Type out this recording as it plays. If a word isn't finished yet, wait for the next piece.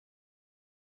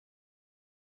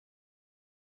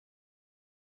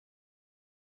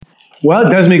Well,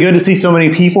 it does me good to see so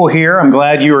many people here. I'm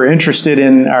glad you were interested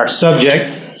in our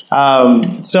subject.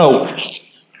 So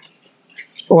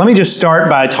let me just start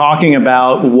by talking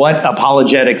about what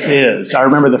apologetics is. I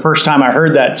remember the first time I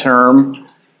heard that term,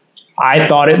 I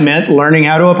thought it meant learning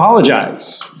how to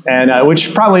apologize, and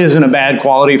which probably isn't a bad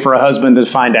quality for a husband to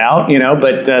find out,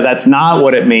 but that's not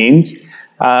what it means.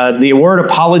 The word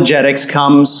apologetics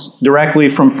comes directly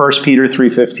from 1 Peter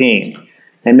 3:15.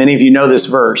 And many of you know this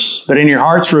verse. But in your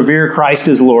hearts revere Christ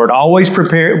as Lord. Always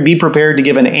be prepared to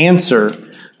give an answer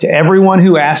to everyone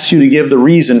who asks you to give the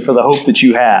reason for the hope that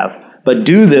you have. But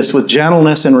do this with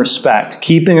gentleness and respect,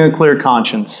 keeping a clear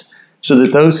conscience, so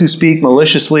that those who speak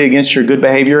maliciously against your good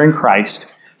behavior in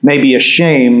Christ may be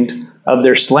ashamed of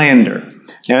their slander.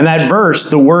 Now in that verse,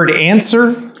 the word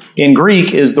answer in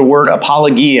Greek is the word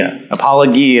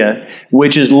apologia,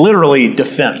 which is literally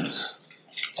defense.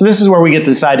 So this is where we get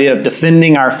this idea of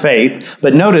defending our faith.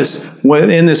 But notice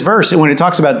in this verse, when it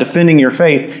talks about defending your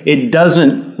faith, it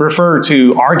doesn't refer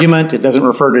to argument. It doesn't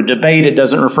refer to debate. It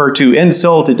doesn't refer to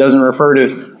insult. It doesn't refer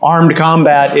to armed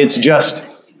combat.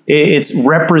 It's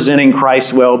representing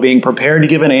Christ well, being prepared to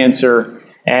give an answer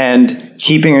and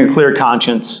keeping a clear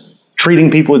conscience,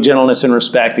 treating people with gentleness and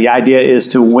respect. The idea is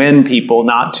to win people,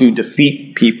 not to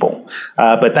defeat people.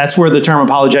 But that's where the term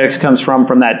apologetics comes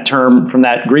from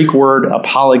that Greek word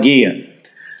apologia.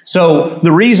 So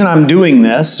the reason I'm doing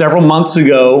this, several months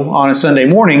ago on a Sunday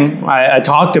morning, I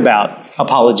talked about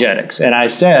apologetics. And I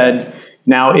said,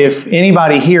 now, if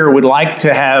anybody here would like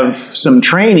to have some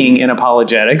training in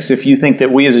apologetics, if you think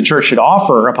that we as a church should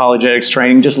offer apologetics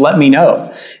training, just let me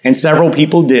know. And several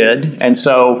people did. And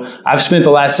so I've spent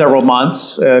the last several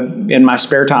months in my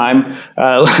spare time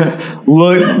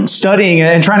studying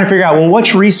and trying to figure out, well,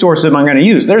 which resource am I going to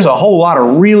use? There's a whole lot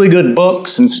of really good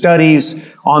books and studies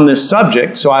on this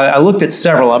subject. So I looked at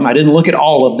several of them. I didn't look at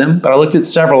all of them, but I looked at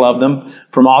several of them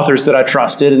from authors that I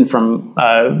trusted and from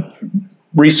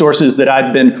resources that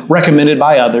I'd been recommended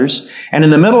by others. And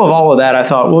in the middle of all of that, I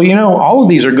thought, well, all of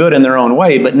these are good in their own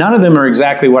way, but none of them are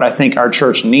exactly what I think our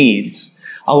church needs.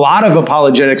 A lot of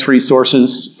apologetics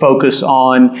resources focus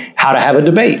on how to have a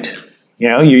debate.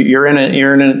 You're in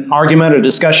an argument, a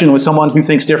discussion with someone who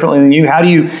thinks differently than you. How do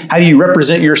you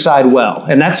represent your side well?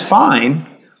 And that's fine.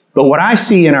 But what I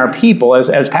see in our people,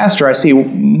 as pastor, I see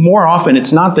more often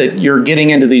it's not that you're getting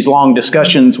into these long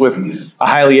discussions with a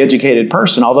highly educated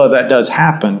person, although that does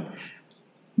happen.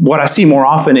 What I see more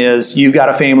often is you've got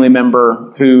a family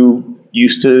member who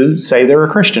used to say they're a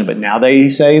Christian, but now they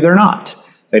say they're not.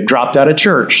 They've dropped out of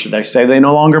church. They say they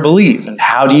no longer believe. And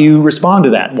how do you respond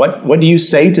to that? What do you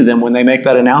say to them when they make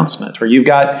that announcement? Or you've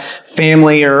got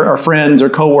family or friends or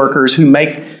coworkers who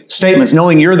make statements,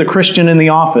 knowing you're the Christian in the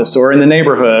office or in the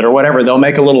neighborhood or whatever. They'll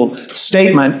make a little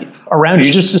statement around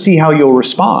you just to see how you'll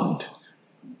respond.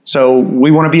 So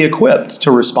we want to be equipped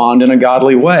to respond in a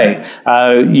godly way.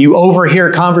 You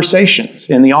overhear conversations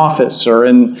in the office or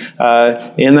in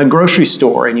the grocery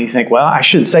store, and you think, well, I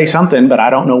should say something, but I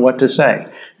don't know what to say.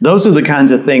 Those are the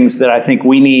kinds of things that I think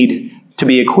we need to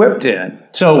be equipped in.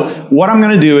 So what I'm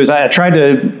going to do is I tried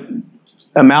to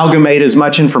amalgamate as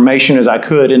much information as I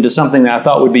could into something that I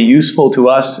thought would be useful to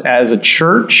us as a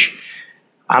church.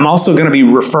 I'm also going to be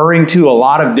referring to a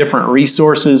lot of different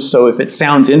resources, so if it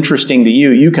sounds interesting to you,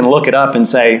 you can look it up and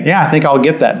say, yeah, I think I'll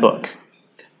get that book.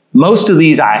 Most of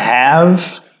these I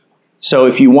have, so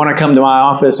if you want to come to my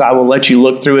office, I will let you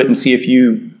look through it and see if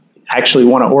you actually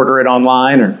want to order it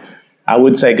online, or I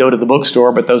would say go to the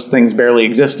bookstore, but those things barely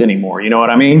exist anymore, you know what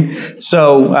I mean?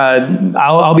 So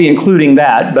I'll be including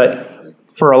that, but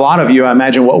for a lot of you, I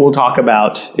imagine what we'll talk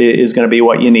about is going to be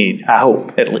what you need, I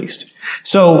hope, at least.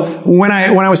 So when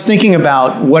I was thinking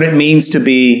about what it means to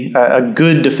be a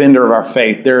good defender of our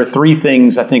faith, there are three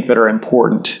things I think that are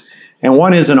important. And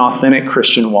one is an authentic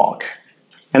Christian walk.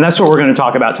 And that's what we're going to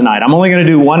talk about tonight. I'm only going to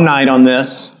do one night on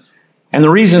this. And the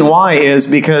reason why is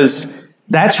because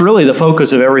that's really the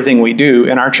focus of everything we do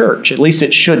in our church. At least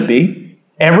it should be.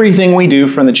 Everything we do,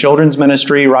 from the children's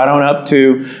ministry right on up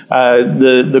to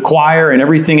the choir and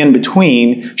everything in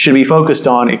between, should be focused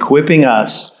on equipping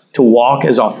us to walk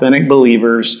as authentic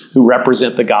believers who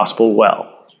represent the gospel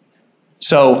well.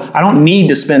 So I don't need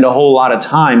to spend a whole lot of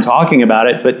time talking about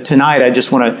it, but tonight I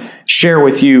just want to share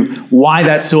with you why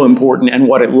that's so important and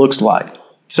what it looks like.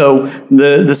 So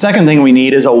the second thing we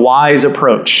need is a wise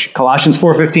approach. Colossians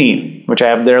 4:15, which I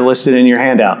have there listed in your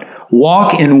handout.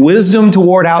 Walk in wisdom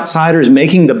toward outsiders,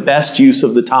 making the best use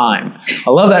of the time. I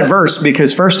love that verse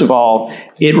because, first of all,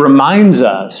 it reminds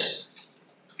us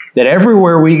that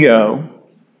everywhere we go,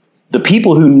 the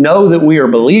people who know that we are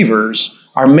believers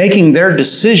are making their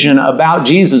decision about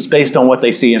Jesus based on what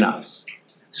they see in us.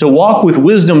 So walk with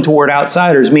wisdom toward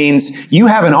outsiders means you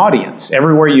have an audience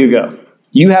everywhere you go.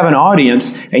 You have an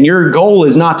audience, and your goal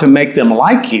is not to make them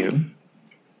like you.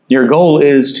 Your goal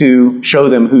is to show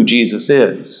them who Jesus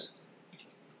is.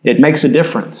 It makes a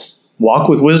difference. Walk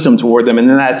with wisdom toward them. And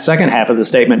then that second half of the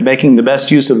statement, making the best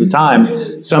use of the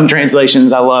time. Some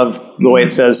translations, I love the way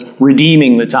it says,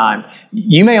 redeeming the time.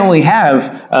 You may only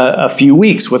have a few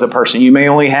weeks with a person. You may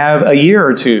only have a year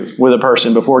or two with a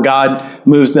person before God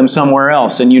moves them somewhere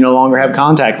else and you no longer have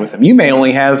contact with them. You may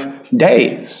only have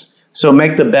days. So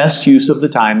make the best use of the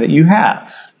time that you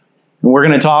have. And we're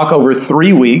going to talk over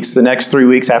 3 weeks, the next 3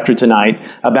 weeks after tonight,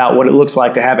 about what it looks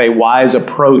like to have a wise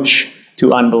approach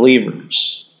to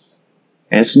unbelievers.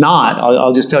 And it's not,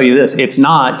 I'll just tell you this, it's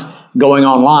not going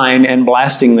online and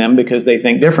blasting them because they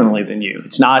think differently than you.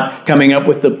 It's not coming up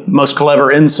with the most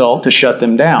clever insult to shut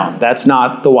them down. That's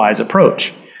not the wise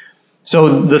approach.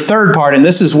 So the third part, and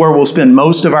this is where we'll spend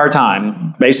most of our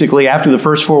time, basically after the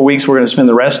first 4 weeks, we're going to spend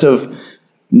the rest of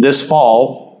this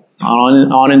fall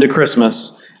on into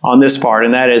Christmas on this part,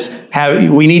 and that is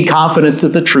we need confidence that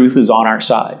the truth is on our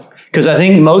side. Because I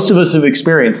think most of us have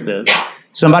experienced this.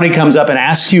 Somebody comes up and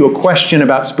asks you a question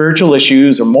about spiritual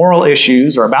issues or moral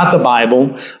issues or about the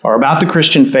Bible or about the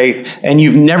Christian faith, and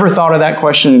you've never thought of that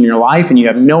question in your life and you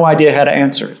have no idea how to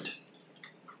answer it.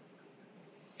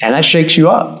 And that shakes you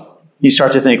up. You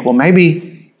start to think, well, maybe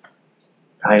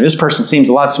this person seems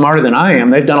a lot smarter than I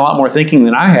am. They've done a lot more thinking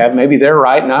than I have. Maybe they're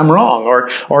right and I'm wrong.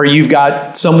 Or you've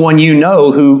got someone you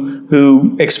know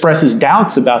who expresses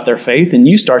doubts about their faith, and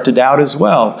you start to doubt as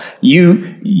well.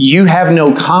 You have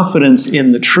no confidence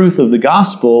in the truth of the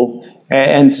gospel,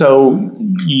 and so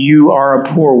you are a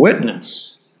poor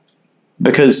witness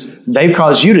because they've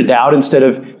caused you to doubt instead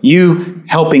of you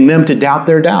helping them to doubt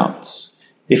their doubts.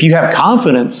 If you have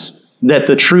confidence that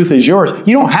the truth is yours,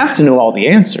 you don't have to know all the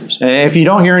answers. And if you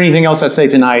don't hear anything else I say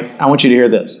tonight, I want you to hear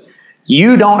this.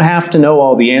 You don't have to know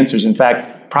all the answers. In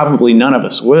fact, probably none of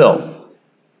us will.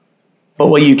 But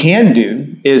what you can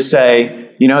do is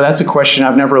say, that's a question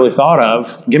I've never really thought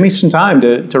of. Give me some time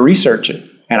to research it,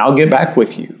 and I'll get back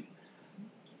with you.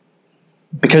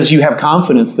 Because you have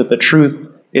confidence that the truth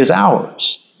is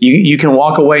ours. You can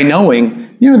walk away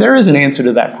knowing, there is an answer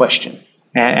to that question.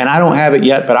 And I don't have it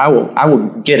yet, but I will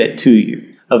get it to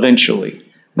you eventually.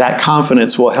 That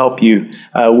confidence will help you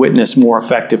witness more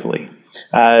effectively.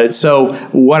 So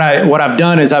what I've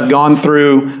done is I've gone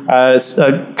through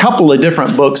a couple of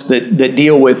different books that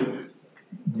deal with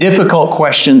difficult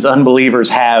questions unbelievers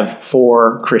have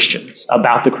for Christians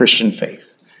about the Christian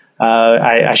faith.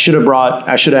 I should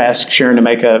have asked Sharon to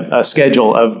make a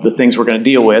schedule of the things we're going to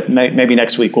deal with. Maybe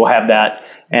next week we'll have that.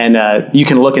 And you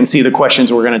can look and see the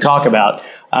questions we're going to talk about.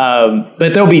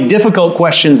 But there'll be difficult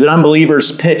questions that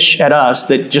unbelievers pitch at us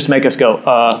that just make us go,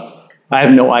 I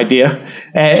have no idea.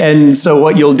 And so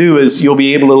what you'll do is you'll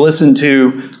be able to listen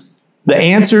to the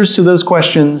answers to those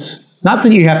questions, not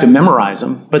that you have to memorize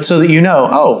them, but so that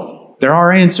there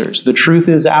are answers. The truth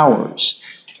is ours.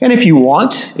 And if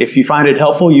you find it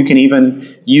helpful, you can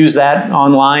even use that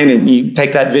online and you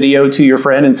take that video to your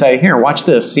friend and say, here, watch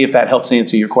this, see if that helps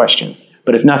answer your question.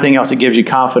 But if nothing else, it gives you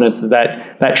confidence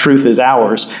that truth is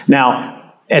ours.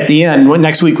 Now, at the end,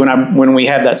 next week when we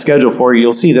have that schedule for you,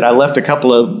 you'll see that I left a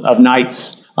couple of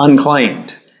nights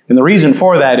unclaimed. And the reason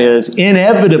for that is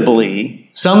inevitably,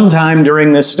 sometime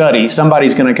during this study,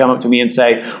 somebody's going to come up to me and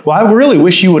say, well, I really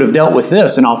wish you would have dealt with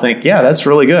this. And I'll think, yeah, that's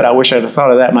really good. I wish I'd have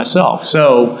thought of that myself.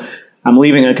 So I'm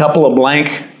leaving a couple of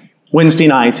blank Wednesday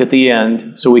nights at the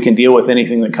end so we can deal with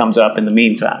anything that comes up in the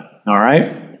meantime. All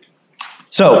right?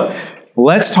 So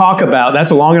let's talk about,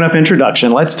 that's a long enough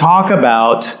introduction. Let's talk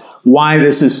about why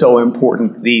this is so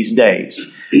important these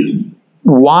days.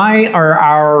 Why are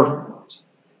our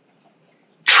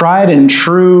tried and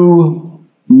true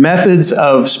methods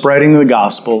of spreading the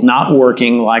gospel not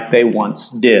working like they once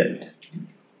did?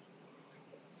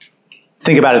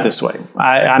 Think about it this way.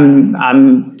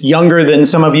 I'm younger than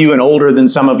some of you and older than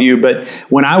some of you, but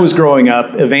when I was growing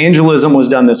up, evangelism was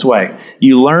done this way.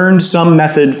 You learned some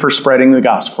method for spreading the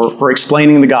gospel, for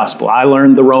explaining the gospel. I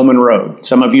learned the Roman road.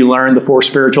 Some of you learned the 4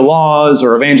 spiritual laws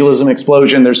or evangelism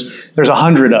explosion. There's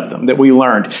 100 of them that we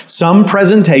learned. Some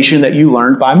presentation that you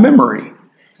learned by memory.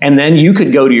 And then you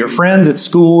could go to your friends at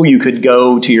school, you could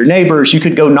go to your neighbors, you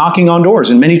could go knocking on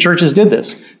doors. And many churches did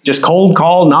this. Just cold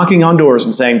call, knocking on doors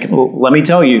and saying, let me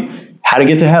tell you how to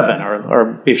get to heaven.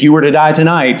 Or if you were to die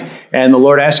tonight and the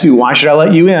Lord asked you, why should I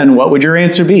let you in? What would your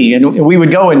answer be? And we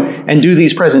would go and do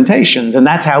these presentations. And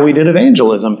that's how we did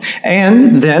evangelism.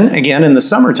 And then again, in the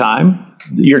summertime,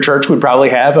 your church would probably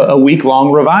have a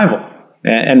week-long revival.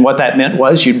 And what that meant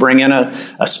was you'd bring in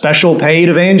a special paid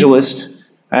evangelist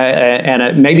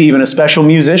and maybe even a special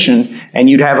musician, and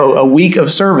you'd have a week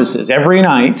of services every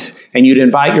night, and you'd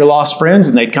invite your lost friends,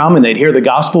 and they'd come and they'd hear the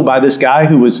gospel by this guy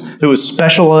who was a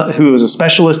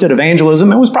specialist at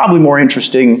evangelism. It was probably more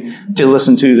interesting to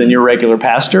listen to than your regular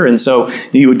pastor, and so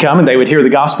you would come and they would hear the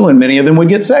gospel, and many of them would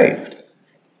get saved.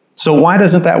 So why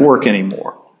doesn't that work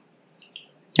anymore?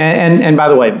 And by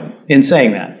the way, in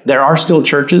saying that, there are still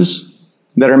churches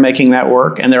that are making that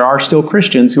work, and there are still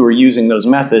Christians who are using those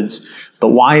methods, but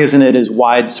why isn't it as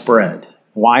widespread?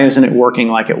 Why isn't it working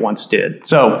like it once did?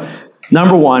 So,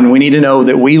 number one, we need to know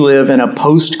that we live in a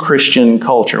post-Christian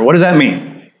culture. What does that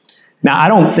mean? Now, I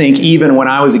don't think even when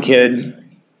I was a kid,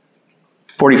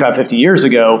 45, 50 years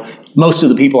ago, most of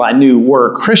the people I knew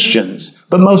were Christians,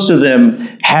 but most of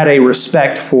them had a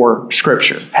respect for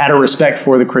Scripture, had a respect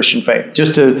for the Christian faith.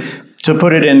 Just to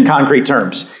put it in concrete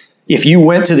terms, if you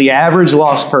went to the average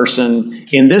lost person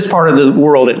in this part of the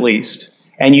world at least,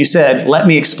 and you said, let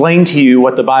me explain to you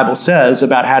what the Bible says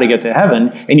about how to get to heaven,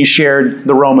 and you shared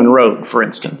the Roman road, for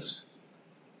instance,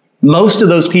 most of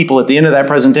those people at the end of that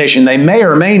presentation, they may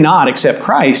or may not accept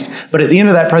Christ, but at the end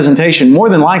of that presentation, more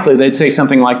than likely, they'd say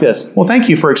something like this: well, thank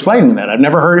you for explaining that. I've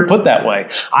never heard it put that way.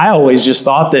 I always just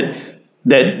thought that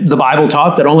the Bible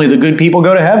taught that only the good people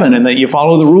go to heaven and that you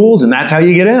follow the rules and that's how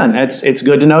you get in. It's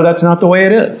good to know that's not the way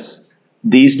it is.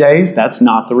 These days, that's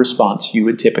not the response you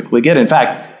would typically get. In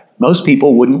fact, most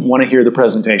people wouldn't want to hear the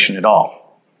presentation at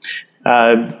all.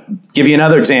 Give you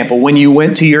another example. When you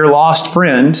went to your lost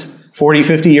friend 40,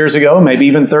 50 years ago, maybe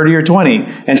even 30 or 20,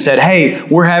 and said, hey,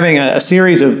 we're having a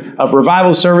series of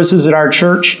revival services at our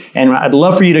church, and I'd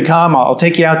love for you to come. I'll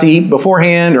take you out to eat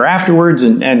beforehand or afterwards,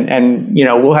 and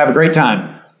we'll have a great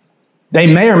time.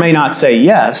 They may or may not say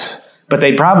yes, but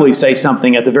they'd probably say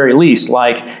something at the very least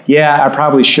like, yeah, I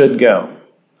probably should go.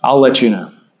 I'll let you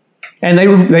know. And they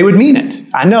would mean it.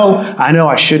 I know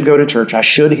I should go to church. I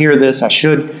should hear this. I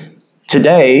should.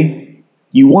 Today,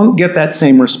 you won't get that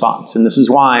same response. And this is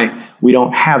why we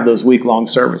don't have those week-long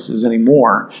services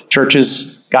anymore.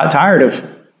 Churches got tired of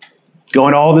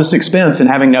going to all this expense and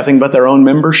having nothing but their own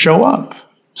members show up.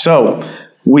 So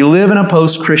we live in a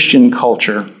post-Christian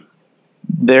culture.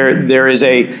 There is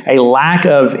a lack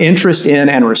of interest in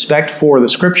and respect for the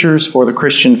Scriptures, for the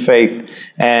Christian faith,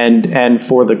 and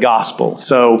for the gospel.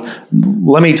 So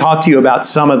let me talk to you about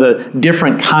some of the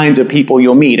different kinds of people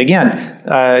you'll meet. Again,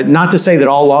 not to say that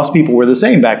all lost people were the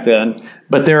same back then,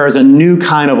 but there is a new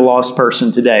kind of lost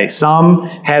person today. Some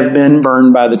have been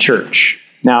burned by the church.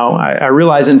 Now, I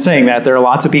realize in saying that there are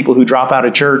lots of people who drop out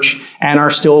of church and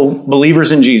are still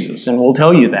believers in Jesus, and we'll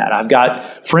tell you that. I've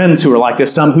got friends who are like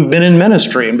this, some who've been in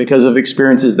ministry, and because of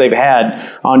experiences they've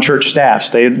had on church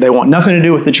staffs, they want nothing to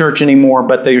do with the church anymore,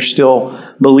 but they still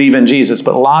believe in Jesus.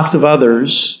 But lots of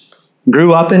others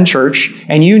grew up in church,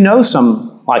 and you know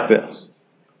some like this.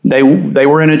 They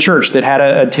were in a church that had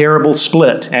a terrible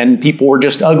split, and people were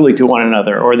just ugly to one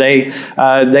another, or they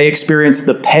experienced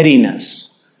the pettiness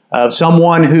of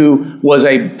someone who was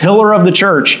a pillar of the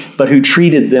church, but who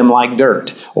treated them like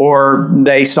dirt. Or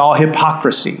they saw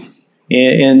hypocrisy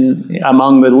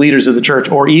among the leaders of the church.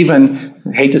 Or even,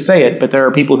 I hate to say it, but there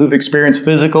are people who've experienced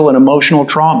physical and emotional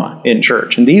trauma in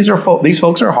church. And these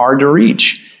folks are hard to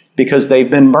reach because they've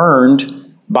been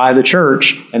burned by the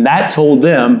church, and that told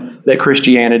them that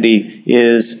Christianity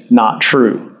is not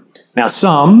true. Now,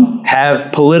 some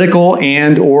have political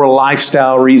and or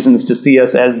lifestyle reasons to see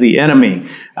us as the enemy.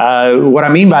 What I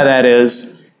mean by that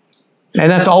is,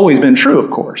 and that's always been true, of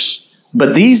course,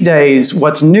 but these days,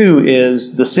 what's new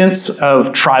is the sense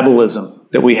of tribalism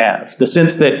that we have, the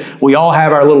sense that we all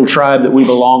have our little tribe that we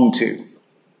belong to.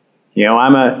 You know,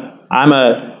 I'm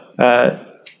a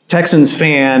Texans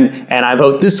fan, and I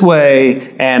vote this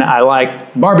way, and I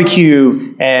like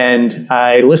barbecue, and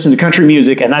I listen to country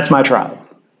music, and that's my tribe.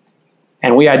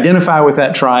 And we identify with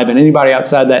that tribe, and anybody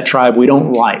outside that tribe we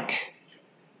don't like.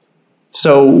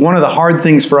 So one of the hard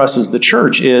things for us as the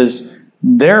church is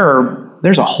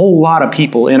there's a whole lot of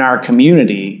people in our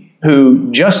community who,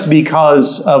 just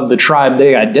because of the tribe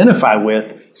they identify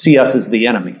with, see us as the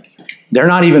enemy. They're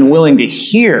not even willing to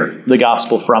hear the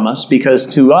gospel from us because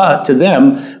to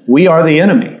them, we are the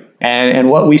enemy. And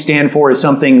what we stand for is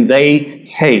something they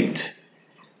hate.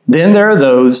 Then there are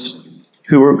those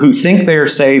who think they are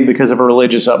saved because of a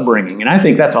religious upbringing. And I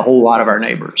think that's a whole lot of our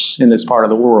neighbors in this part of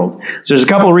the world. So there's a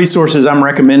couple of resources I'm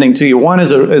recommending to you. One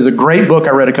is a great book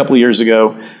I read a couple of years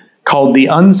ago called The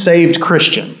Unsaved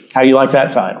Christian. How do you like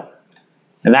that title?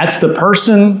 And that's the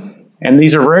person, and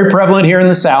these are very prevalent here in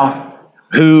the South,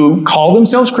 who call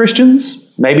themselves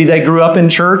Christians, Maybe they grew up in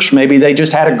church. Maybe they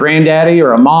just had a granddaddy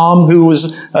or a mom who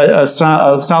was a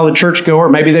solid churchgoer.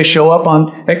 Maybe they show up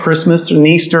at Christmas and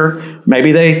Easter.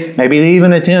 Maybe they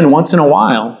even attend once in a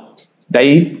while.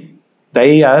 They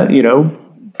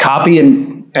copy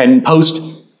and post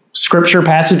scripture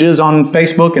passages on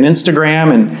Facebook and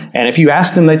Instagram. And if you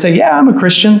ask them, they'd say, yeah, I'm a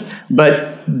Christian,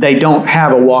 but they don't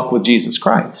have a walk with Jesus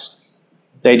Christ.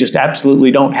 They just absolutely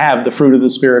don't have the fruit of the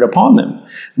Spirit upon them.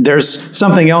 There's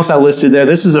something else I listed there.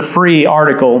 This is a free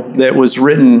article that was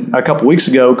written a couple weeks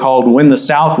ago called When the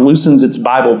South Loosens Its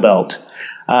Bible Belt.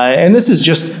 And this is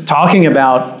just talking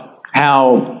about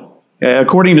how,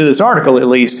 according to this article at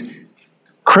least,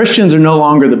 Christians are no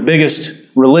longer the biggest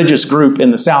religious group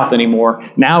in the South anymore.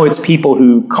 Now it's people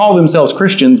who call themselves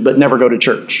Christians but never go to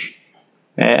church.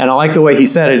 And I like the way he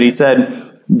said it. He said,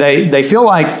 They feel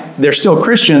like they're still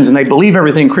Christians and they believe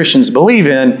everything Christians believe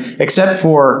in, except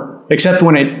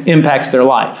when it impacts their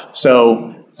life.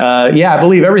 So, I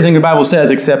believe everything the Bible says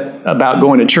except about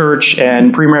going to church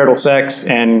and premarital sex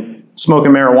and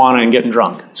smoking marijuana and getting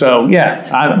drunk. So,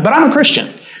 but I'm a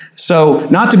Christian. So,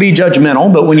 not to be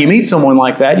judgmental, but when you meet someone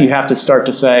like that, you have to start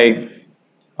to say,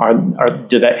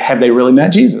 have they really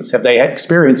met Jesus? Have they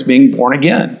experienced being born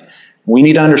again? We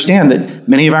need to understand that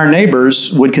many of our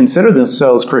neighbors would consider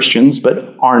themselves Christians,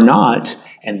 but are not,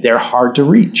 and they're hard to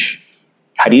reach.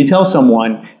 How do you tell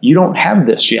someone you don't have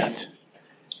this yet?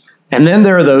 And then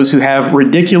there are those who have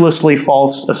ridiculously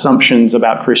false assumptions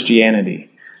about Christianity.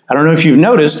 I don't know if you've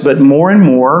noticed, but more and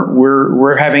more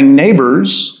we're having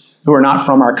neighbors who are not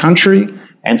from our country,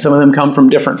 and some of them come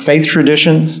from different faith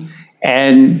traditions.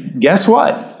 And guess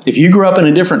what? If you grew up in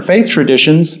a different faith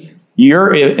traditions,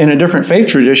 your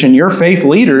faith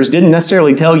leaders didn't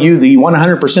necessarily tell you the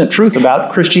 100% truth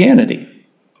about Christianity.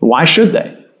 Why should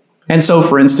they? And so,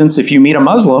 for instance, if you meet a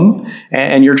Muslim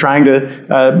and you're trying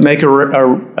to make a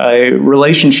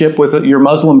relationship with your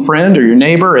Muslim friend or your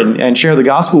neighbor and share the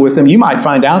gospel with them, you might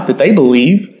find out that they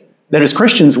believe that as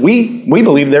Christians, we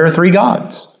believe there are three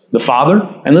gods, the Father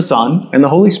and the Son and the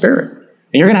Holy Spirit.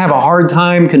 And you're going to have a hard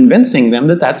time convincing them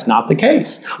that that's not the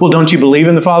case. Well, don't you believe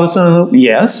in the Father, Son, and the Holy?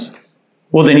 Yes.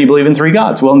 Well, then you believe in three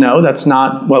gods. Well, no, that's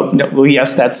not. Well,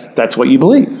 yes, that's what you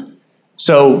believe.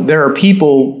 So there are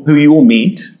people who you will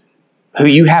meet who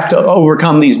you have to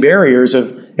overcome these barriers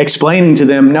of explaining to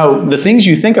them, no, the things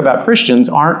you think about Christians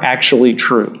aren't actually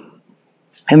true.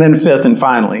 And then fifth and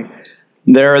finally,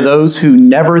 there are those who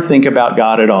never think about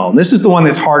God at all. This is the one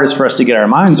that's hardest for us to get our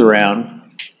minds around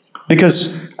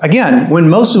because, again, when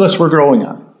most of us were growing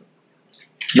up,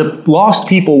 the lost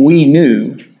people we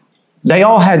knew, they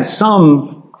all had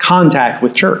some contact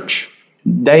with church.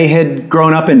 They had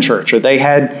grown up in church or they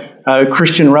had a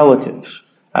Christian relative.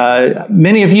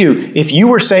 Many of you, if you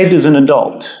were saved as an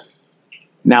adult,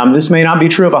 now this may not be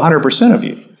true of 100% of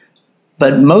you,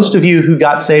 but most of you who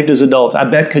got saved as adults, I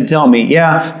bet could tell me,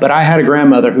 yeah, but I had a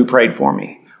grandmother who prayed for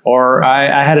me, or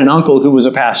I had an uncle who was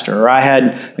a pastor, or I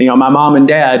had, my mom and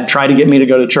dad try to get me to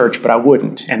go to church, but I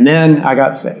wouldn't, and then I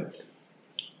got saved.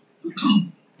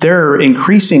 There are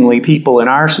increasingly people in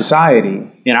our society,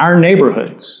 in our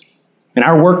neighborhoods, in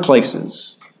our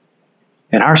workplaces,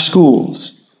 in our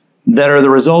schools, that are the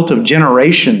result of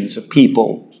generations of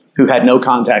people who had no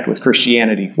contact with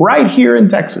Christianity right here in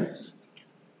Texas.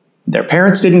 Their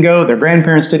parents didn't go, their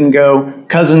grandparents didn't go,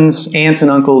 cousins, aunts, and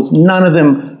uncles, none of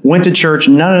them went to church,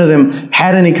 none of them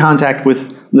had any contact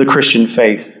with the Christian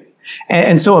faith.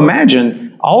 And so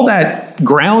imagine all that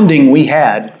grounding we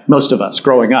had, most of us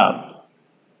growing up,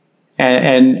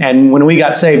 and when we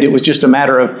got saved, it was just a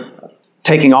matter of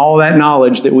taking all that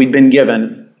knowledge that we'd been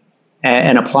given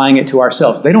and applying it to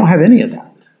ourselves. They don't have any of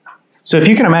that. So if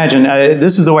you can imagine,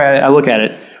 this is the way I look at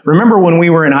it. Remember when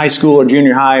we were in high school or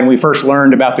junior high and we first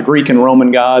learned about the Greek and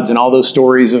Roman gods and all those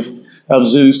stories of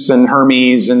Zeus and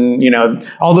Hermes and,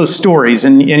 all those stories.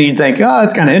 And you'd think, oh,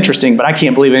 that's kind of interesting, but I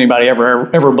can't believe anybody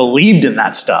ever believed in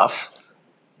that stuff.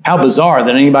 How bizarre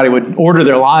that anybody would order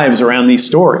their lives around these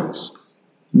stories.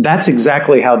 That's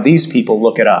exactly how these people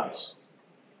look at us.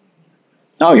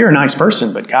 Oh, you're a nice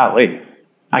person, but golly,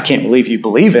 I can't believe you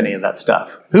believe any of that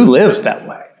stuff. Who lives that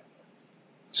way?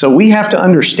 So we have to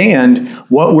understand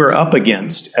what we're up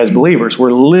against as believers.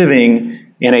 We're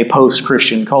living in a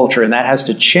post-Christian culture, and that has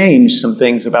to change some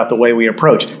things about the way we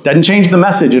approach. Doesn't change the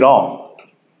message at all.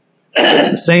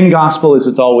 It's the same gospel as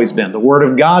it's always been. The Word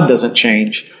of God doesn't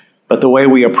change, but the way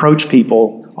we approach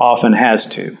people often has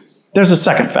to. There's a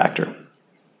second factor.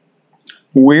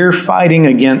 We're fighting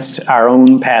against our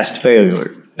own past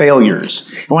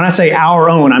failures. And when I say our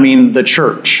own, I mean the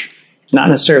church. Not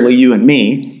necessarily you and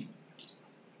me,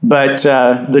 but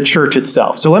the church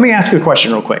itself. So let me ask you a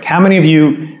question real quick. How many of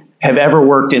you have ever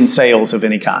worked in sales of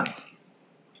any kind?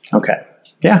 Okay.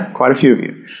 Yeah, quite a few of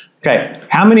you. Okay.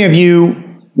 How many of you,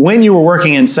 when you were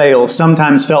working in sales,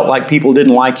 sometimes felt like people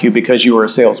didn't like you because you were a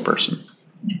salesperson?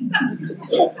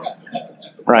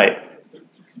 Right.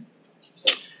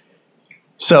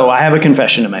 So I have a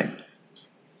confession to make.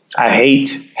 I hate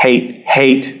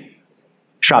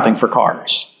shopping for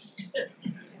cars.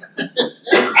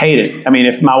 Hate it. I mean,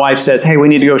 if my wife says, hey, we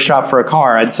need to go shop for a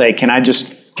car, I'd say, can I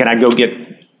go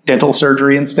get dental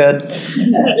surgery instead?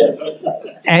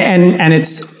 And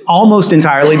it's almost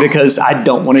entirely because I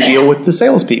don't want to deal with the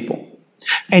salespeople.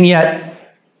 And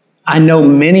yet, I know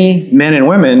many men and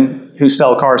women who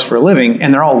sell cars for a living,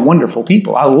 and they're all wonderful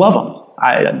people. I love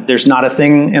them. There's not a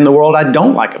thing in the world I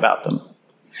don't like about them.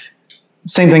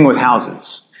 Same thing with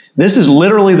houses. This is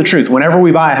literally the truth. Whenever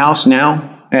we buy a house now,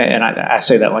 and I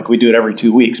say that like we do it every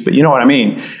 2 weeks, but you know what I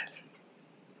mean.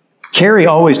 Carrie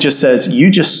always just says, you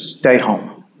just stay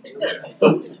home.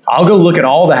 I'll go look at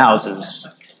all the houses.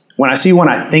 When I see one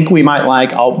I think we might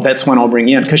like, that's when I'll bring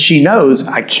you in. Because she knows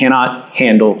I cannot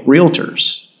handle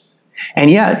realtors.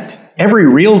 And yet, every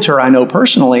realtor I know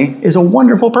personally is a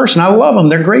wonderful person. I love them.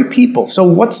 They're great people. So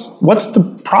what's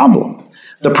the problem?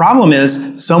 The problem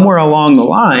is, somewhere along the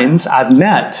lines, I've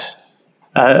met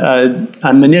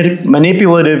a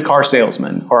manipulative car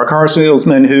salesman, or a car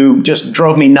salesman who just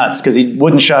drove me nuts because he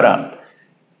wouldn't shut up.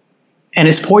 And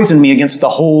it's poisoned me against the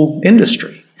whole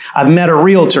industry. I've met a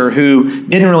realtor who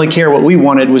didn't really care what we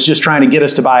wanted, was just trying to get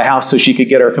us to buy a house so she could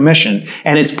get her commission.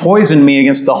 And it's poisoned me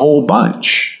against the whole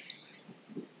bunch.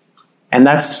 And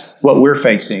that's what we're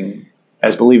facing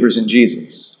as believers in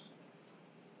Jesus.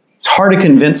 It's hard to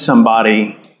convince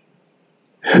somebody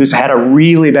who's had a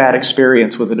really bad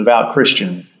experience with a devout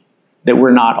Christian that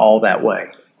we're not all that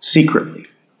way, secretly.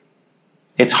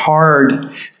 It's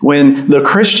hard when the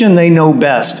Christian they know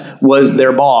best was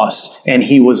their boss and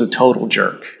he was a total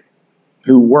jerk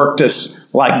who worked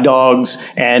us like dogs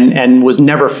and was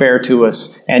never fair to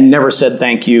us and never said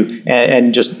thank you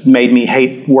and just made me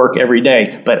hate work every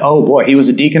day. But oh boy, he was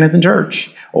a deacon at the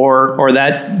church. Or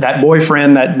that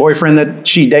boyfriend that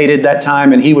she dated that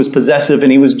time, and he was possessive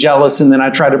and he was jealous, and then I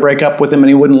tried to break up with him and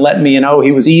he wouldn't let me, and oh,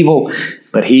 he was evil.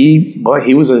 But he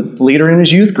was a leader in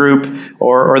his youth group,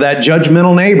 or that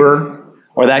judgmental neighbor,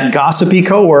 or that gossipy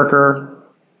coworker.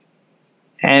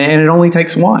 And it only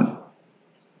takes one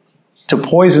to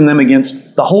poison them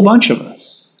against the whole bunch of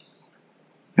us.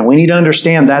 And we need to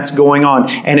understand that's going on.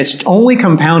 And it's only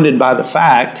compounded by the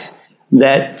fact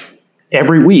that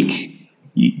every week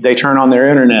they turn on their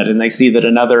internet and they see that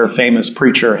another famous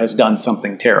preacher has done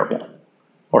something terrible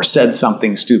or said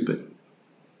something stupid.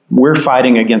 We're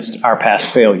fighting against our past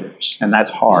failures, and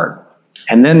that's hard.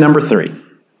 And then number 3,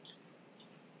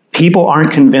 people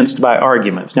aren't convinced by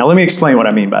arguments. Now, let me explain what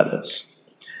I mean by this.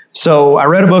 So I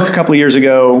read a book a couple of years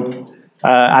ago.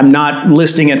 I'm not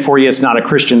listing it for you. It's not a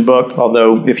Christian book,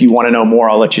 although if you want to know more,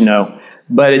 I'll let you know.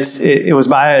 But it was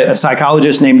by a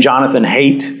psychologist named Jonathan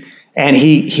Haidt,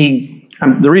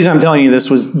 and the reason I'm telling you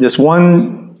this was this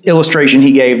one illustration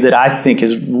he gave that I think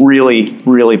is really,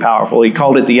 really powerful. He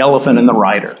called it the elephant and the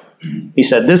rider. He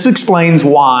said, this explains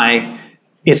why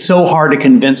it's so hard to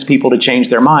convince people to change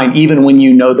their mind, even when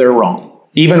you know they're wrong.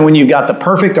 Even when you've got the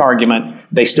perfect argument,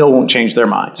 they still won't change their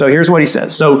mind. So here's what he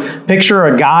says. So picture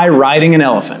a guy riding an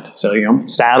elephant. So,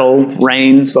 saddle,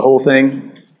 reins, the whole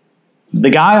thing. The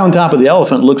guy on top of the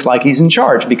elephant looks like he's in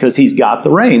charge because he's got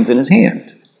the reins in his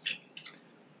hand.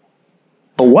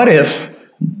 But what if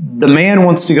the man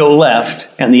wants to go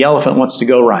left and the elephant wants to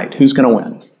go right? Who's going to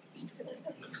win?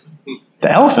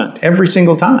 The elephant, every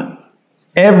single time.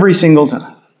 Every single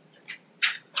time.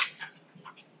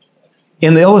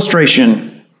 In the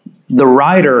illustration, the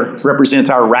rider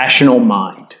represents our rational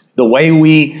mind. The way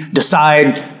we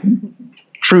decide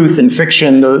truth and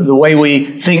fiction, the way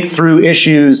we think through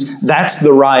issues, that's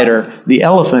the rider. The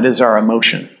elephant is our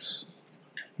emotions.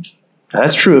 Now,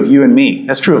 that's true of you and me.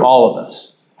 That's true of all of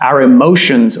us. Our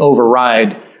emotions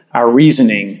override our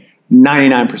reasoning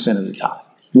 99% of the time.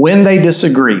 When they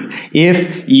disagree,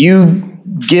 if you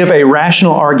give a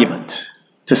rational argument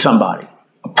to somebody,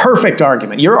 a perfect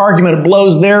argument, your argument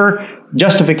blows their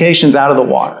justifications out of the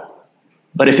water.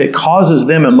 But if it causes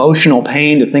them emotional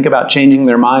pain to think about changing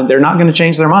their mind, they're not going to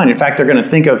change their mind. In fact, they're going to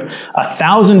think of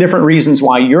 1,000 different reasons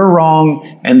why you're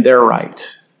wrong and they're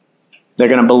right. They're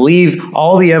going to believe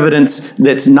all the evidence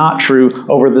that's not true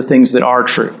over the things that are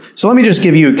true. So let me just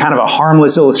give you kind of a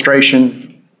harmless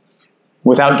illustration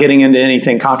without getting into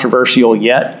anything controversial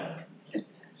yet.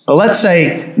 But let's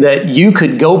say that you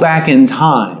could go back in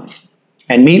time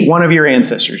and meet one of your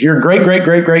ancestors. Your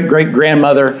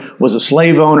great-great-great-great-great-grandmother was a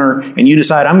slave owner, and you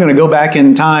decide, I'm going to go back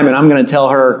in time and I'm going to tell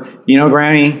her,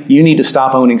 Granny, you need to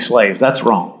stop owning slaves. That's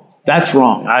wrong. That's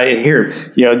wrong.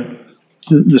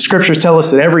 The scriptures tell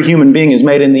us that every human being is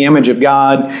made in the image of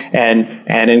God,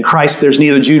 and in Christ there's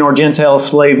neither Jew nor Gentile,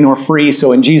 slave nor free.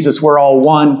 So in Jesus we're all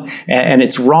one, and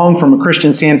it's wrong from a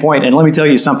Christian standpoint. And let me tell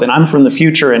you something, I'm from the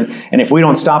future, and if we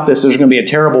don't stop this, there's going to be a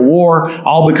terrible war,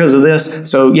 all because of this.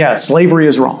 So yeah, slavery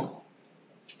is wrong.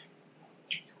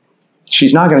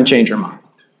 She's not going to change her mind.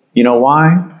 You know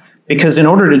why? Because in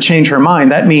order to change her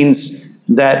mind, that means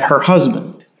that her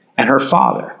husband and her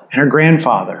father and her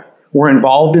grandfather were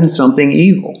involved in something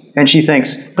evil. And she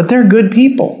thinks, but they're good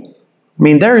people. I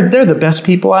mean, they're the best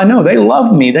people I know. They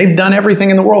love me. They've done everything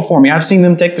in the world for me. I've seen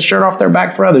them take the shirt off their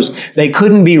back for others. They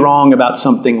couldn't be wrong about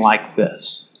something like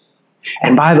this.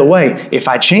 And by the way, if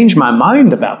I change my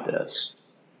mind about this,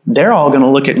 they're all going to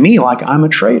look at me like I'm a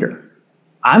traitor.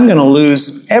 I'm going to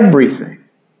lose everything.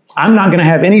 I'm not going to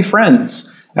have any friends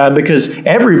because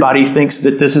everybody thinks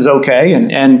that this is okay.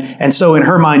 And so in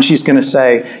her mind, she's going to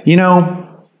say,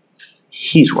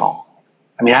 he's wrong.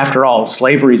 I mean, after all,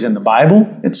 slavery's in the Bible.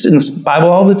 It's in the Bible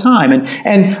all the time.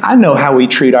 And I know how we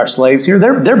treat our slaves here.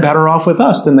 They're better off with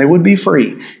us than they would be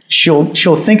free. She'll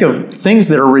think of things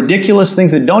that are ridiculous,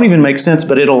 things that don't even make sense,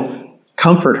 but it'll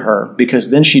comfort her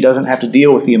because then she doesn't have to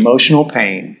deal with the emotional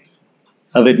pain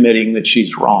of admitting that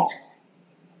she's wrong.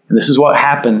 And this is what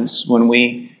happens when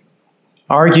we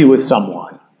argue with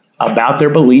someone about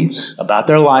their beliefs, about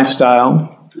their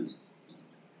lifestyle,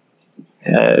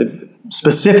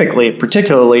 specifically,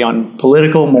 particularly on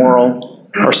political, moral,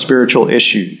 or spiritual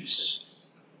issues.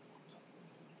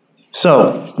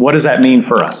 So, what does that mean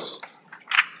for us?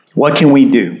 What can we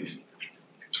do?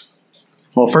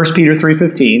 Well, 1 Peter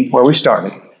 3:15, where we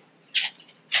started,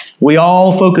 we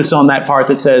all focus on that part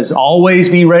that says, always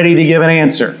be ready to give an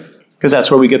answer, because that's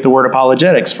where we get the word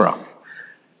apologetics from.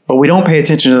 But we don't pay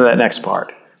attention to that next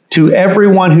part. To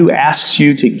everyone who asks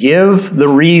you to give the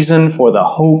reason for the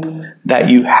hope that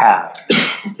you have.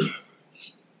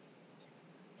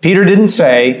 Peter didn't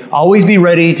say, always be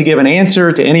ready to give an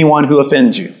answer to anyone who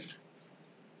offends you.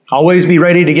 Always be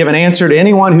ready to give an answer to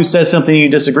anyone who says something you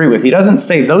disagree with. He doesn't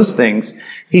say those things.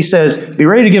 He says, be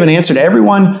ready to give an answer to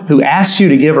everyone who asks you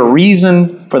to give a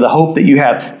reason for the hope that you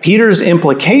have. Peter's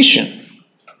implication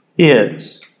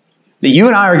is that you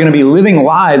and I are going to be living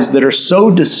lives that are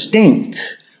so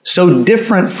distinct, so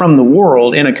different from the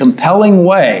world in a compelling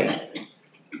way,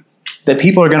 that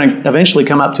people are going to eventually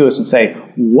come up to us and say,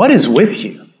 what is with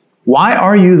you? Why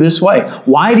are you this way?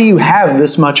 Why do you have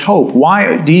this much hope?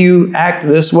 Why do you act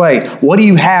this way? What do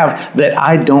you have that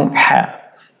I don't have?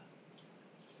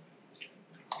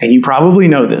 And you probably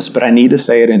know this, but I need to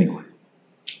say it anyway.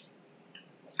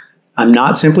 I'm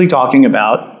not simply talking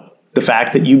about the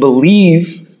fact that you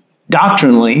believe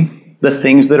doctrinally the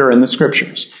things that are in the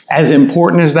Scriptures. As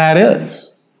important as that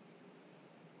is,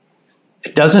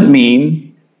 it doesn't mean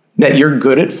that you're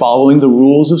good at following the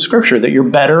rules of Scripture, that you're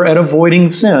better at avoiding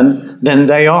sin than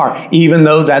they are, even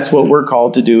though that's what we're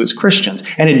called to do as Christians.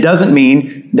 And it doesn't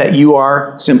mean that you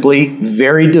are simply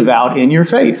very devout in your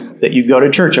faith, that you go to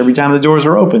church every time the doors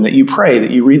are open, that you pray, that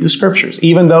you read the Scriptures,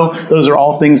 even though those are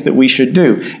all things that we should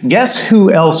do. Guess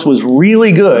who else was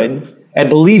really good at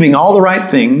believing all the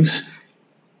right things,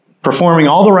 performing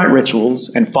all the right rituals,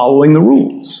 and following the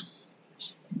rules?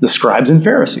 The scribes and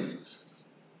Pharisees.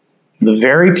 The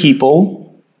very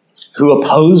people who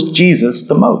opposed Jesus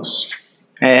the most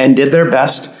and did their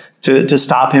best to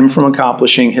stop him from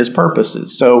accomplishing his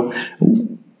purposes. So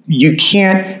you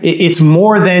can't, it's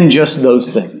more than just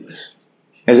those things.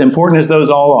 As important as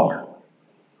those all are,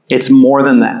 it's more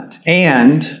than that.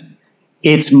 And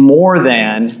it's more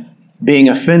than being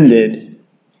offended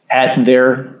at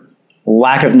their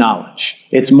lack of knowledge.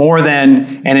 It's more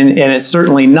than, and it's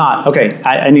certainly not, okay,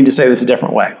 I need to say this a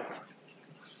different way.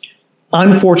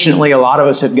 Unfortunately, a lot of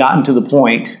us have gotten to the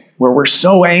point where we're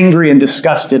so angry and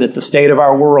disgusted at the state of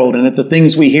our world and at the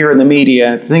things we hear in the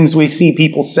media and the things we see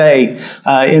people say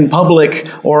in public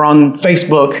or on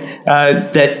Facebook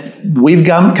that we've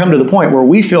come to the point where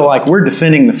we feel like we're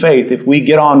defending the faith if we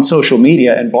get on social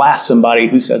media and blast somebody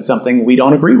who said something we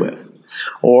don't agree with.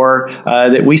 Or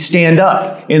that we stand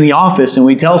up in the office and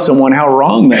we tell someone how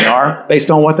wrong they are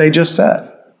based on what they just said.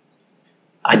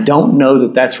 I don't know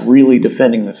that that's really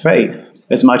defending the faith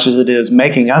as much as it is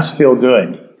making us feel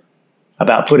good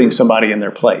about putting somebody in their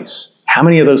place. How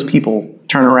many of those people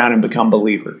turn around and become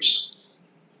believers?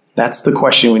 That's the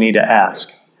question we need to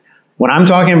ask. When I'm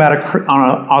talking about an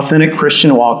authentic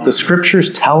Christian walk, the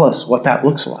Scriptures tell us what that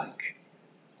looks like.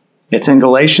 It's in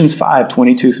Galatians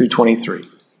 5:22 through 23.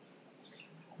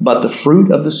 But the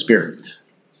fruit of the Spirit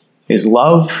is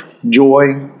love,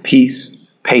 joy, peace,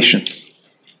 patience,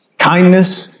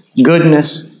 kindness,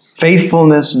 goodness,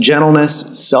 faithfulness,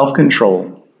 gentleness,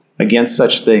 self-control. Against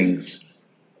such things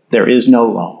there is no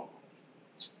law.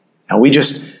 Now, we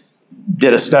just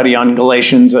did a study on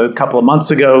Galatians a couple of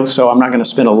months ago, so I'm not going to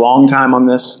spend a long time on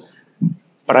this.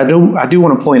 But I do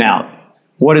want to point out,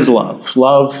 what is love?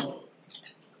 Love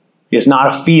is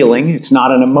not a feeling. It's not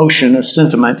an emotion, a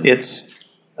sentiment. It's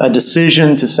a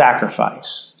decision to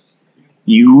sacrifice.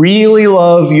 You really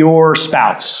love your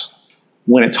spouse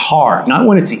when it's hard, not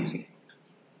when it's easy.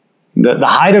 The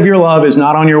height of your love is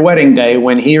not on your wedding day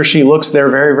when he or she looks their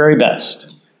very, very best.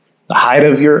 The height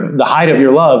of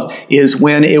your love is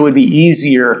when it would be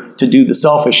easier to do the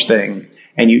selfish thing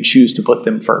and you choose to put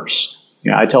them first.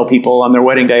 I tell people on their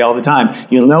wedding day all the time,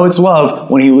 you'll know it's love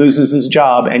when he loses his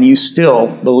job and you still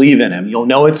believe in him. You'll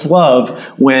know it's love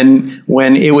when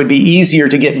it would be easier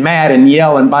to get mad and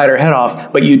yell and bite her head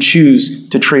off, but you choose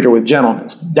to treat her with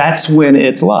gentleness. That's when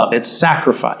it's love. It's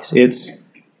sacrifice.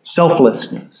 It's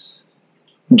selflessness.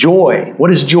 Joy.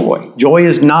 What is joy? Joy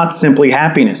is not simply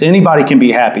happiness. Anybody can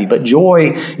be happy, but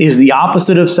joy is the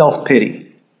opposite of self-pity.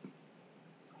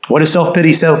 What is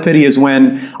self-pity? Self-pity is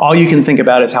when all you can think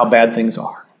about is how bad things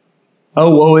are.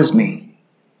 Oh, woe is me.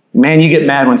 Man, you get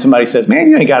mad when somebody says, man,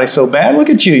 you ain't got it so bad. Look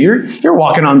at you. You're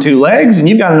walking on two legs and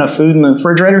you've got enough food in the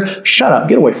refrigerator. Shut up.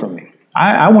 Get away from me.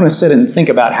 I want to sit and think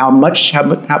about how much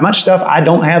stuff I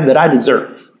don't have that I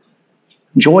deserve.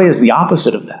 Joy is the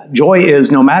opposite of that. Joy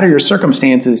is no matter your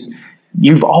circumstances,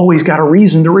 you've always got a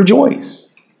reason to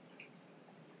rejoice.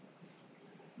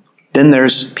 Then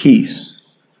there's peace.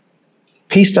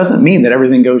 Peace doesn't mean that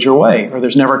everything goes your way, or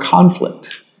there's never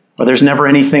conflict, or there's never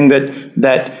anything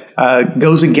that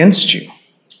goes against you.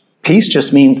 Peace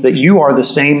just means that you are the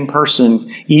same person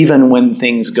even when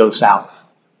things go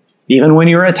south. Even when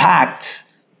you're attacked,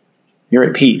 you're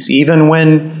at peace. Even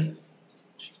when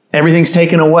everything's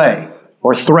taken away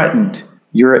or threatened,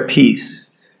 you're at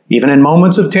peace. Even in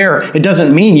moments of terror, it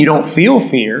doesn't mean you don't feel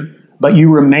fear, but you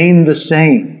remain the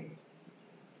same.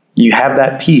 You have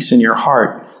that peace in your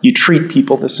heart. You treat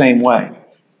people the same way.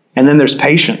 And then there's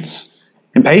patience.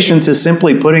 And patience is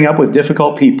simply putting up with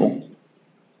difficult people.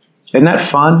 Isn't that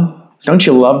fun? Don't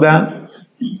you love that?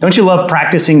 Don't you love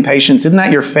practicing patience? Isn't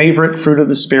that your favorite fruit of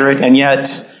the Spirit? And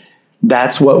yet,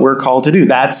 that's what we're called to do.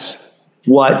 That's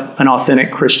what an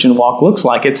authentic Christian walk looks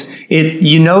like.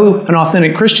 You know an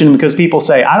authentic Christian because people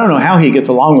say, I don't know how he gets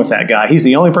along with that guy. He's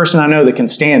the only person I know that can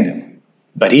stand him.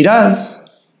 But he does.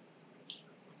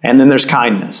 And then there's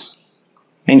kindness.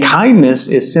 And kindness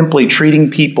is simply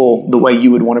treating people the way you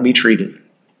would want to be treated.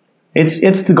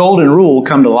 It's the golden rule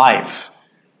come to life.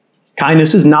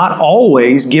 Kindness is not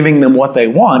always giving them what they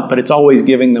want, but it's always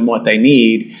giving them what they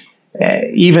need,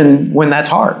 even when that's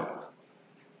hard.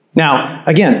 Now,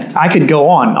 again, I could go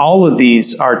on. All of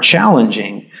these are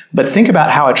challenging, but think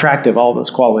about how attractive all those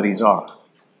qualities are.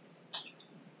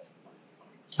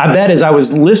 I bet as I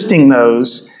was listing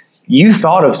those, you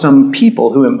thought of some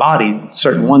people who embodied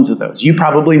certain ones of those. You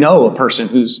probably know a person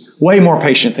who's way more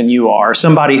patient than you are, or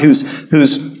somebody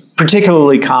who's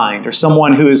particularly kind, or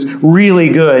someone who is really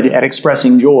good at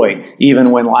expressing joy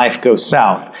even when life goes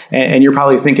south. And you're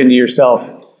probably thinking to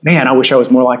yourself, man, I wish I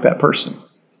was more like that person.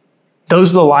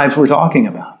 Those are the lives we're talking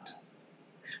about.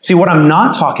 See, what I'm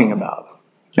not talking about,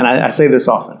 and I say this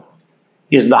often,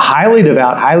 is the highly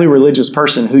devout, highly religious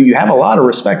person who you have a lot of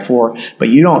respect for, but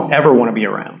you don't ever want to be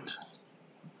around.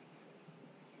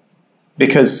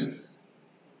 Because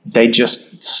they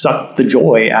just suck the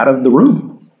joy out of the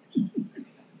room.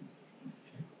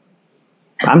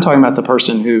 I'm talking about the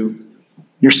person who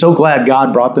you're so glad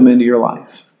God brought them into your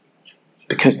life.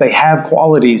 Because they have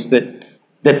qualities that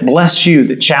bless you,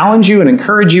 that challenge you and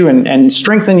encourage you and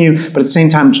strengthen you, but at the same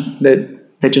time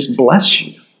that just bless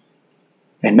you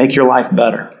and make your life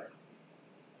better.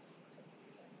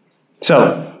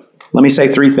 So, let me say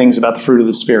 3 things about the fruit of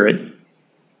the Spirit,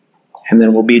 and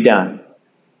then we'll be done.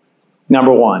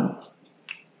 Number 1,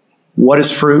 what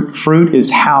is fruit? Fruit is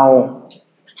how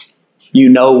you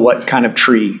know what kind of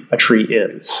tree a tree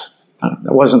is.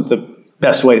 That wasn't the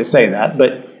best way to say that,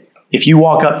 but if you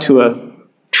walk up to a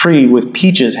tree with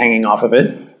peaches hanging off of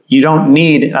it, you don't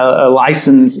need a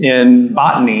license in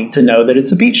botany to know that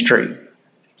it's a peach tree.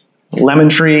 Lemon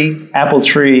tree, apple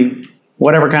tree,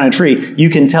 whatever kind of tree, you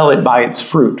can tell it by its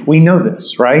fruit. We know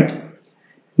this, right?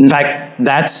 In fact,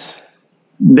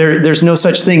 there's no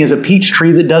such thing as a peach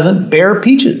tree that doesn't bear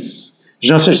peaches.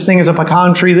 There's no such thing as a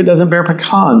pecan tree that doesn't bear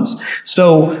pecans.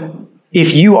 So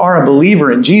if you are a believer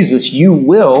in Jesus, you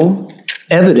will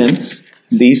evidence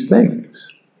these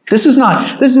things. This is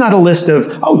not a list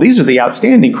of, oh, these are the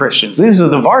outstanding Christians. These are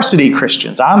the varsity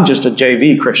Christians. I'm just a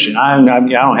JV Christian. I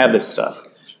don't have this stuff.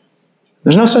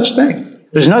 There's no such thing.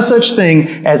 There's no such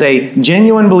thing as a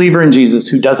genuine believer in Jesus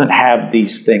who doesn't have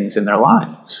these things in their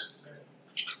lives.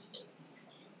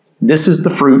 This is the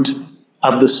fruit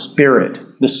of the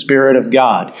Spirit of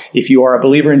God. If you are a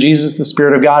believer in Jesus, the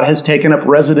Spirit of God has taken up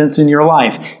residence in your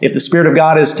life. If the Spirit of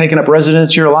God has taken up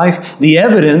residence in your life, the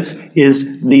evidence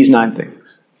is these 9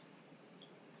 things.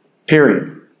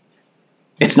 Period.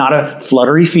 It's not a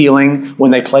fluttery feeling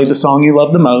when they play the song you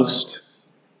love the most.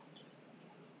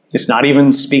 It's not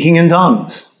even speaking in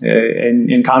tongues,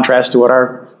 in contrast to what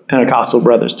our Pentecostal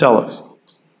brothers tell us.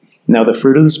 No, the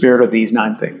fruit of the Spirit are these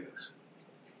 9 things.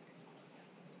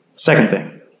 Second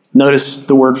thing, notice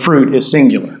the word fruit is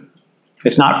singular.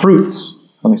 It's not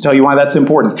fruits. Let me tell you why that's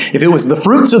important. If it was the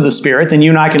fruits of the Spirit, then you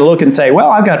and I can look and say, well,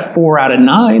 I've got 4 out of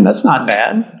 9. That's not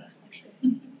bad.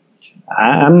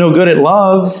 I'm no good at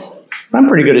love. I'm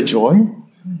pretty good at joy.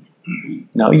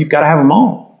 No, you've got to have them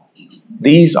all.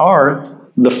 These are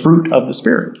the fruit of the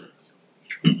Spirit.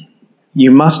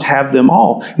 You must have them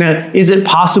all. Now, is it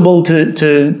possible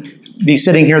to be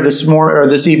sitting here this morning or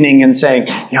this evening and saying,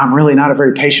 I'm really not a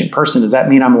very patient person? Does that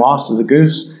mean I'm lost as a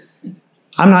goose?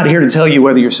 I'm not here to tell you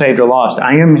whether you're saved or lost.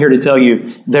 I am here to tell you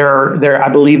I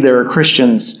believe there are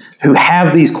Christians who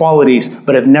have these qualities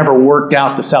but have never worked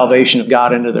out the salvation of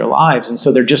God into their lives. And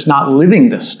so they're just not living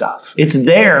this stuff. It's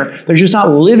there. They're just not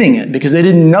living it because they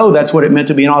didn't know that's what it meant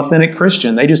to be an authentic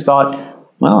Christian. They just thought,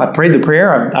 well, I prayed the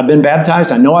prayer. I've been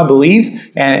baptized. I know I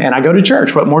believe. And I go to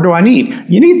church. What more do I need?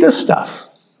 You need this stuff.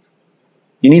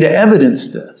 You need to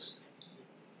evidence this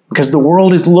because the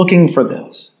world is looking for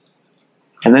this.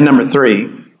 And then number 3,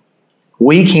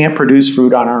 we can't produce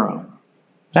fruit on our own.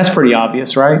 That's pretty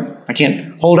obvious, right? I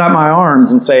can't hold out my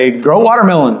arms and say, grow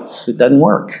watermelons. It doesn't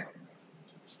work.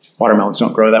 Watermelons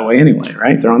don't grow that way anyway,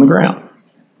 right? They're on the ground.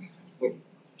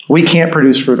 We can't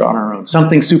produce fruit on our own.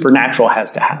 Something supernatural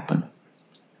has to happen.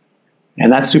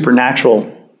 And that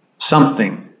supernatural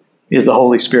something is the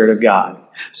Holy Spirit of God.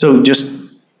 So just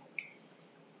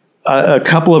a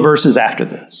couple of verses after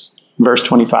this, verse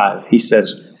 25, he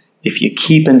says, if you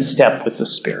keep in step with the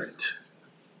Spirit,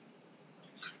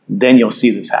 then you'll see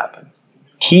this happen.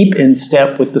 Keep in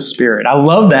step with the Spirit. I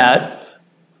love that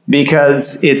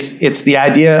because it's the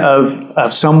idea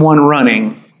of someone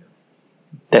running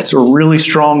that's a really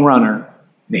strong runner.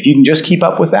 If you can just keep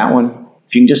up with that one,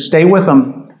 if you can just stay with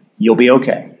them, you'll be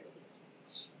okay.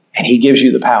 And he gives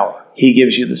you the power. He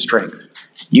gives you the strength.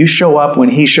 You show up when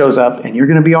he shows up and you're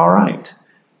going to be all right.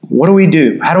 What do we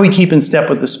do? How do we keep in step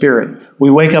with the Spirit? We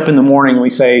wake up in the morning and we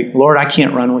say, Lord, I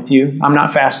can't run with you. I'm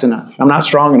not fast enough. I'm not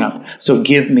strong enough. So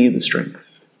give me the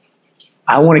strength.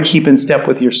 I want to keep in step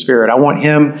with your Spirit. I want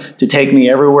him to take me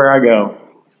everywhere I go.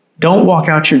 Don't walk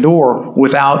out your door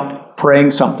without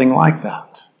praying something like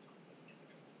that.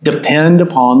 Depend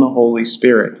upon the Holy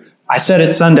Spirit. I said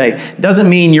it Sunday. It doesn't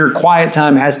mean your quiet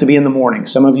time has to be in the morning.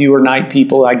 Some of you are night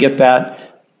people. I get that.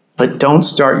 But don't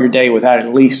start your day without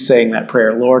at least saying that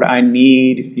prayer. Lord, I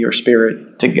need your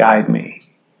Spirit to guide me.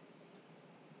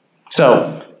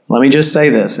 So, let me just say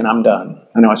this and I'm done.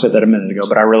 I know I said that a minute ago,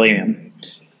 but I really am.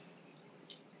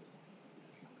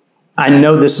 I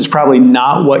know this is probably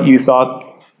not what you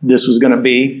thought this was going to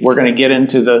be. We're going to get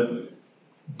into the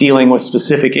dealing with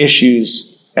specific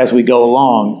issues as we go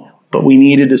along, but we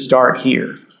needed to start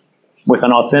here with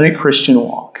an authentic Christian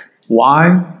walk.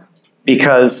 Why?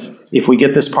 Because if we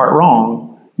get this part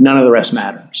wrong, none of the rest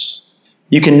matters.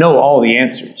 You can know all the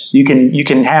answers. You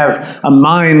can have a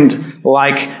mind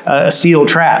like a steel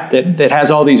trap that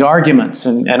has all these arguments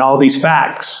and all these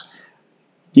facts.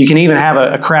 You can even have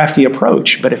a crafty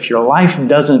approach. But if your life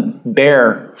doesn't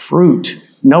bear fruit,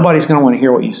 nobody's going to want to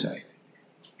hear what you say.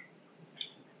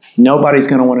 Nobody's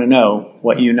going to want to know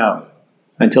what you know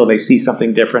until they see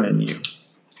something different in you.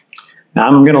 Now,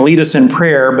 I'm going to lead us in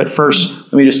prayer, but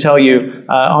first, let me just tell you,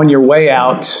 on your way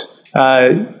out,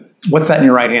 what's that in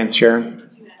your right hand, Sharon?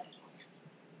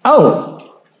 Oh,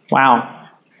 wow.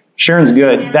 Sharon's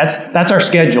good. That's our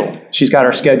schedule. She's got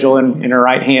our schedule in her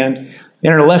right hand.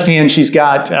 In her left hand, she's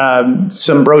got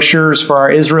some brochures for our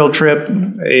Israel trip.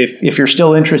 If you're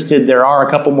still interested, there are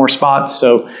a couple more spots,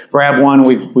 so grab one.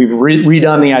 We've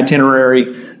redone the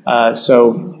itinerary,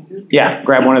 so yeah,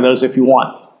 grab one of those if you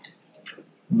want.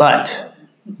 But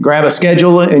grab a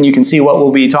schedule and you can see what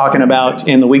we'll be talking about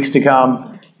in the weeks to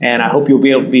come. And I hope you'll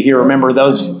be able to be here. Remember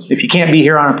those, if you can't be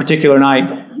here on a particular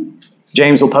night,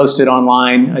 James will post it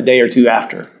online a day or two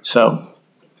after. So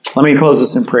let me close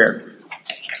this in prayer.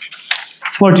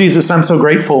 Lord Jesus, I'm so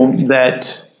grateful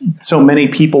that so many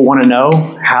people want to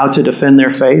know how to defend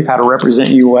their faith, how to represent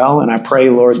you well. And I pray,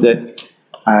 Lord, that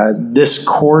this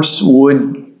course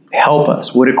would help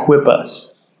us, would equip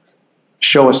us,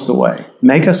 show us the way.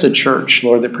 Make us a church,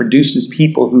 Lord, that produces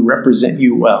people who represent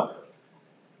you well.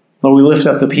 Lord, we lift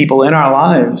up the people in our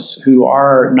lives who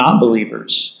are not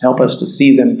believers. Help us to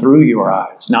see them through your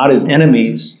eyes, not as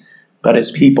enemies, but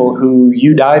as people who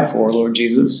you died for, Lord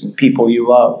Jesus, and people you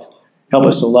love. Help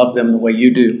us to love them the way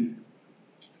you do.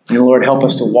 And Lord, help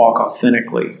us to walk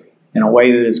authentically in a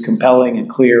way that is compelling and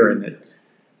clear and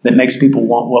that makes people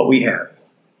want what we have.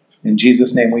 In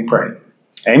Jesus' name we pray.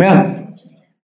 Amen.